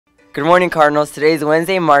Good morning, Cardinals. Today is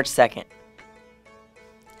Wednesday, March 2nd.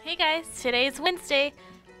 Hey guys, today's Wednesday.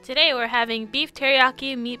 Today we're having beef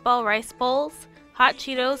teriyaki meatball rice bowls, hot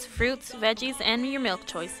Cheetos, fruits, veggies, and your milk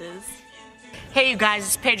choices. Hey you guys,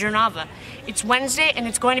 it's Pedro Nava. It's Wednesday and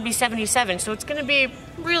it's going to be 77, so it's going to be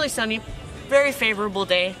really sunny, very favorable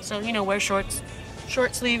day. So, wear shorts,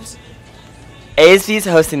 short sleeves. ASB is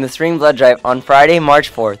hosting the Spring Blood Drive on Friday, March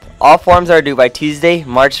 4th. All forms are due by Tuesday,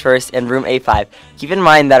 March 1st in room A5. Keep in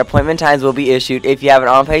mind that appointment times will be issued if you have an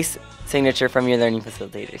on-place signature from your learning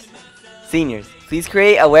facilitators. Seniors, please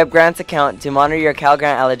create a Web Grants account to monitor your Cal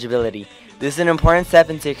Grant eligibility. This is an important step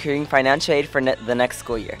in securing financial aid for the next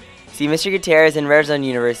school year. See Mr. Gutierrez in Rare Zone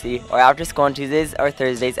University or after school on Tuesdays or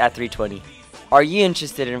Thursdays at 3:20. Are you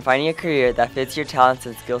interested in finding a career that fits your talents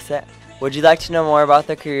and skill set? Would you like to know more about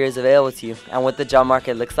the careers available to you and what the job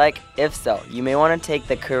market looks like? If so, you may want to take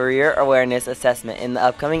the Career Awareness Assessment in the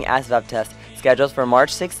upcoming ASVAB test scheduled for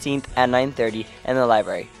March 16th at 9:30 in the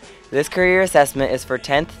library. This career assessment is for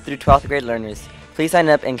 10th through 12th grade learners. Please sign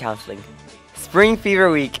up in counseling. Spring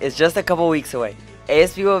Fever Week is just a couple weeks away.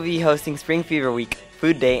 ASB will be hosting Spring Fever Week,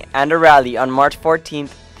 Food Day, and a rally on March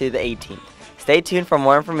 14th through the 18th. Stay tuned for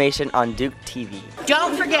more information on Duke TV.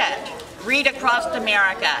 Don't forget, Read Across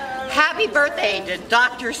America. Happy birthday to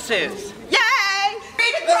Dr. Seuss. Yay!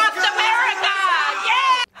 Read Across America!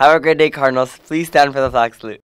 Yay! Have a great day, Cardinals. Please stand for the flag salute.